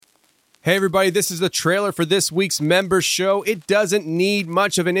Hey everybody, this is the trailer for this week's member show. It doesn't need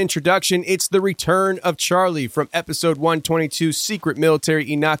much of an introduction. It's the return of Charlie from episode 122, Secret Military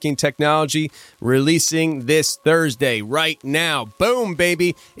Enochian Technology, releasing this Thursday, right now. Boom,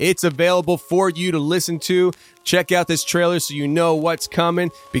 baby. It's available for you to listen to. Check out this trailer so you know what's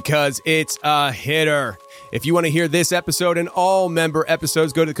coming, because it's a hitter. If you want to hear this episode and all member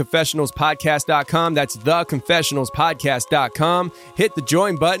episodes, go to theconfessionalspodcast.com. That's theconfessionalspodcast.com. Hit the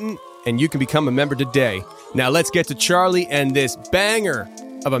join button, and you can become a member today. Now let's get to Charlie and this banger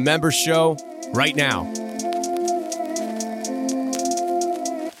of a member show right now.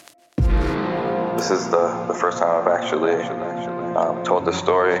 This is the first time I've actually told the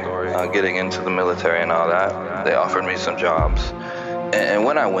story, getting into the military and all that. They offered me some jobs. And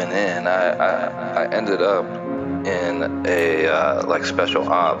when I went in, I ended up in a special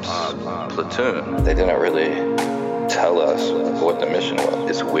ops platoon. They didn't really tell us what the mission was.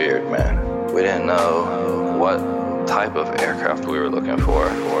 It's weird, man. We didn't know what type of aircraft we were looking for.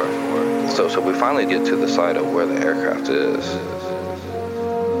 So we finally get to the site of where the aircraft is.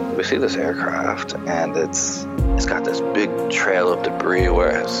 We see this aircraft, and it's got this big trail of debris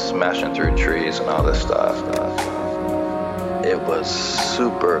where it's smashing through trees and all this stuff. It was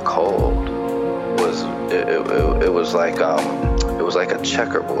super cold. It was like a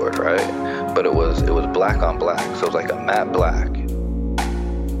checkerboard, right? But it was black on black, so it was like a matte black.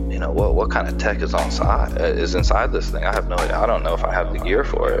 You know, what kind of tech is inside this thing? I have no idea. I don't know if I have the gear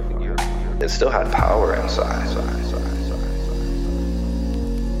for it. It still had power inside.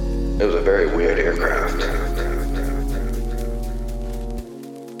 It was a very weird aircraft.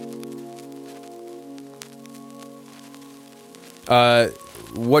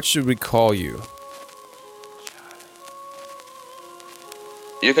 What should we call you?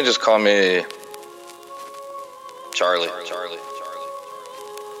 You can just call me Charlie.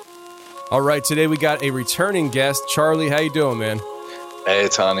 All right, today we got a returning guest. Charlie, how you doing, man? Hey,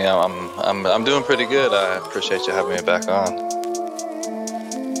 Tony, I'm doing pretty good. I appreciate you having me back on.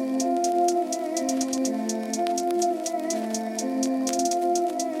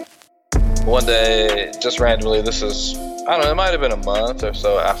 One day, just randomly, I don't know, it might have been a month or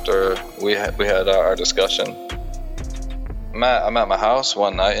so after we had our discussion. I'm at my house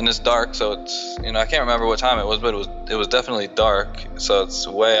one night, and it's dark, so it's, I can't remember what time it was, but it was definitely dark, so it's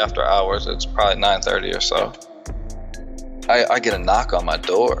way after hours. It's probably 9:30 or so. I get a knock on my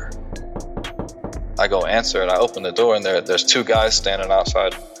door. I go answer it. I open the door, and there's two guys standing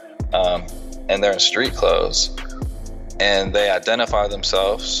outside, and they're in street clothes, and they identify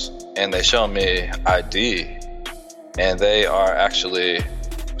themselves, and they show me ID, and they are actually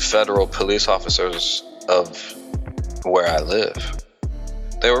federal police officers of where I live.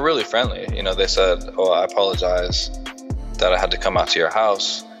 They were really friendly. They said, "Oh, I apologize that I had to come out to your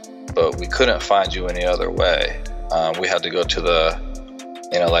house, but we couldn't find you any other way. We had to go to the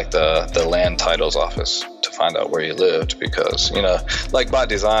land titles office to find out where you lived, because, by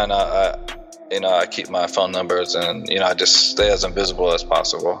design, I keep my phone numbers, and, I just stay as invisible as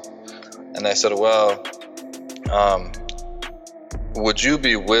possible." And they said, "Well, would you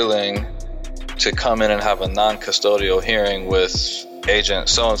be willing to come in and have a non-custodial hearing with agent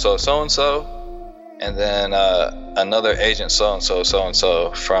so-and-so, and then another agent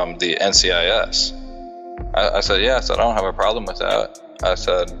so-and-so from the NCIS?" I said, "Yes, I don't have a problem with that." I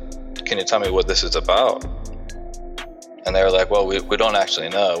said, "Can you tell me what this is about?" And they were like, "Well, we don't actually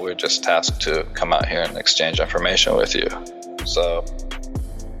know. We're just tasked to come out here and exchange information with you." So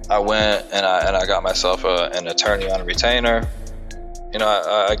I went and I got myself an attorney on retainer.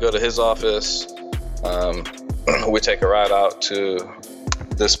 I go to his office. We take a ride out to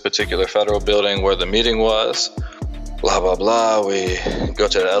this particular federal building where the meeting was. Blah, blah, blah. We go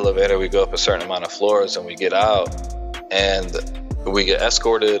to the elevator. We go up a certain amount of floors, and we get out. And we get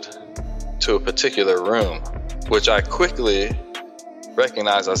escorted to a particular room, which I quickly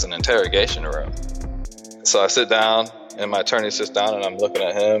recognize as an interrogation room. So I sit down, and my attorney sits down, and I'm looking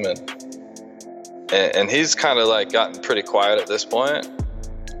at him, and he's kind of gotten pretty quiet at this point,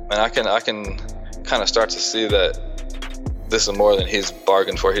 and I can kind of start to see that this is more than he's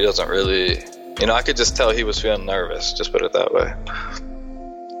bargained for. He doesn't really, I could just tell he was feeling nervous, just put it that way.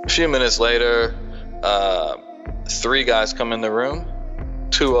 A few minutes later, 3 guys come in the room.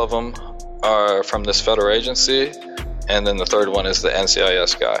 2 of them are from this federal agency, and then the third one is the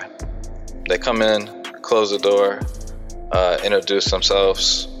NCIS guy. They come in, close the door, introduce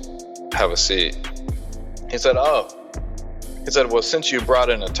themselves, have a seat. He said, "Well, since you brought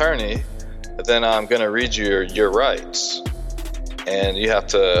an attorney, then I'm going to read you your rights. And you have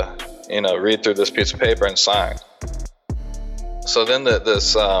to, read through this piece of paper and sign." So then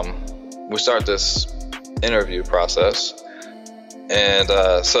this we start this interview process. And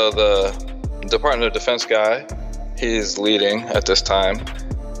so the Department of Defense guy, he's leading at this time,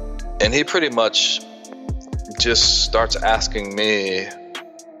 and he pretty much just starts asking me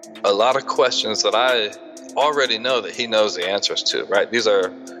a lot of questions that I already know that he knows the answers to, right? These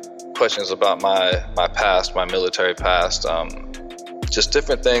are questions about my past, my military past, just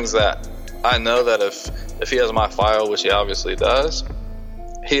different things that I know that if he has my file, which he obviously does,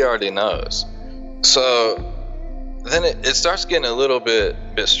 he already knows. So then it starts getting a little bit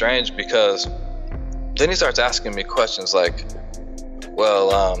strange, because then he starts asking me questions like,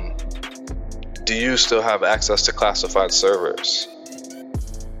 well, do you still have access to classified servers?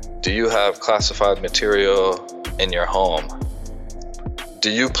 Do you have classified material in your home? Do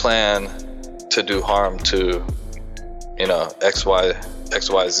you plan to do harm to,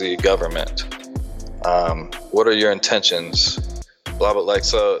 XYZ government? What are your intentions? Blah blah.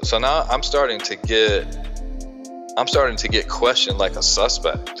 So now I'm starting to get questioned like a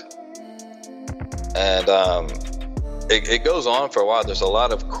suspect, and it goes on for a while. There's a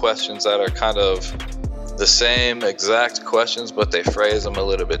lot of questions that are kind of the same exact questions, but they phrase them a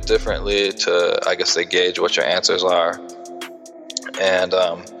little bit differently to, I guess, they gauge what your answers are. And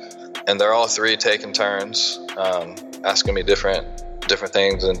they're all three taking turns, asking me different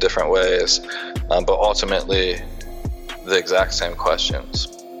things in different ways, but ultimately the exact same questions.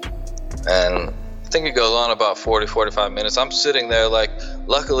 And I think it goes on about 40-45 minutes. I'm sitting there,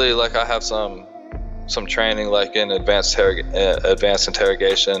 luckily I have some training in advanced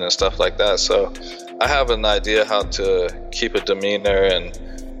interrogation and stuff like that, so I have an idea how to keep a demeanor and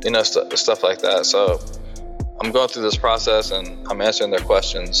stuff like that. So I'm going through this process and I'm answering their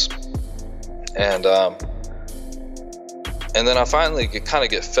questions, and then I finally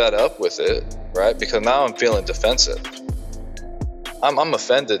get fed up with it, right? Because now I'm feeling defensive. I'm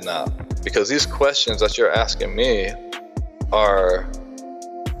offended now, because these questions that you're asking me are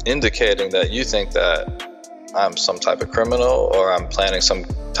indicating that you think that I'm some type of criminal, or I'm planning some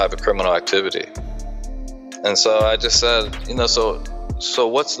type of criminal activity. And so I just said, so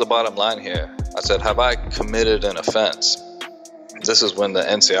what's the bottom line here? I said, have I committed an offense? This is when the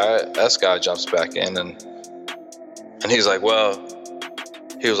NCIS guy jumps back in, and he's like,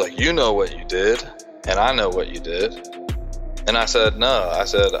 he was like, you know what you did, and I know what you did. And I said, no,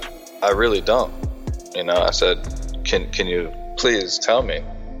 I really don't. I said, can you please tell me?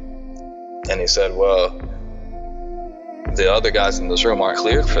 And he said, well, the other guys in this room aren't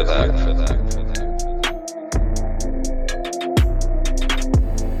cleared for that.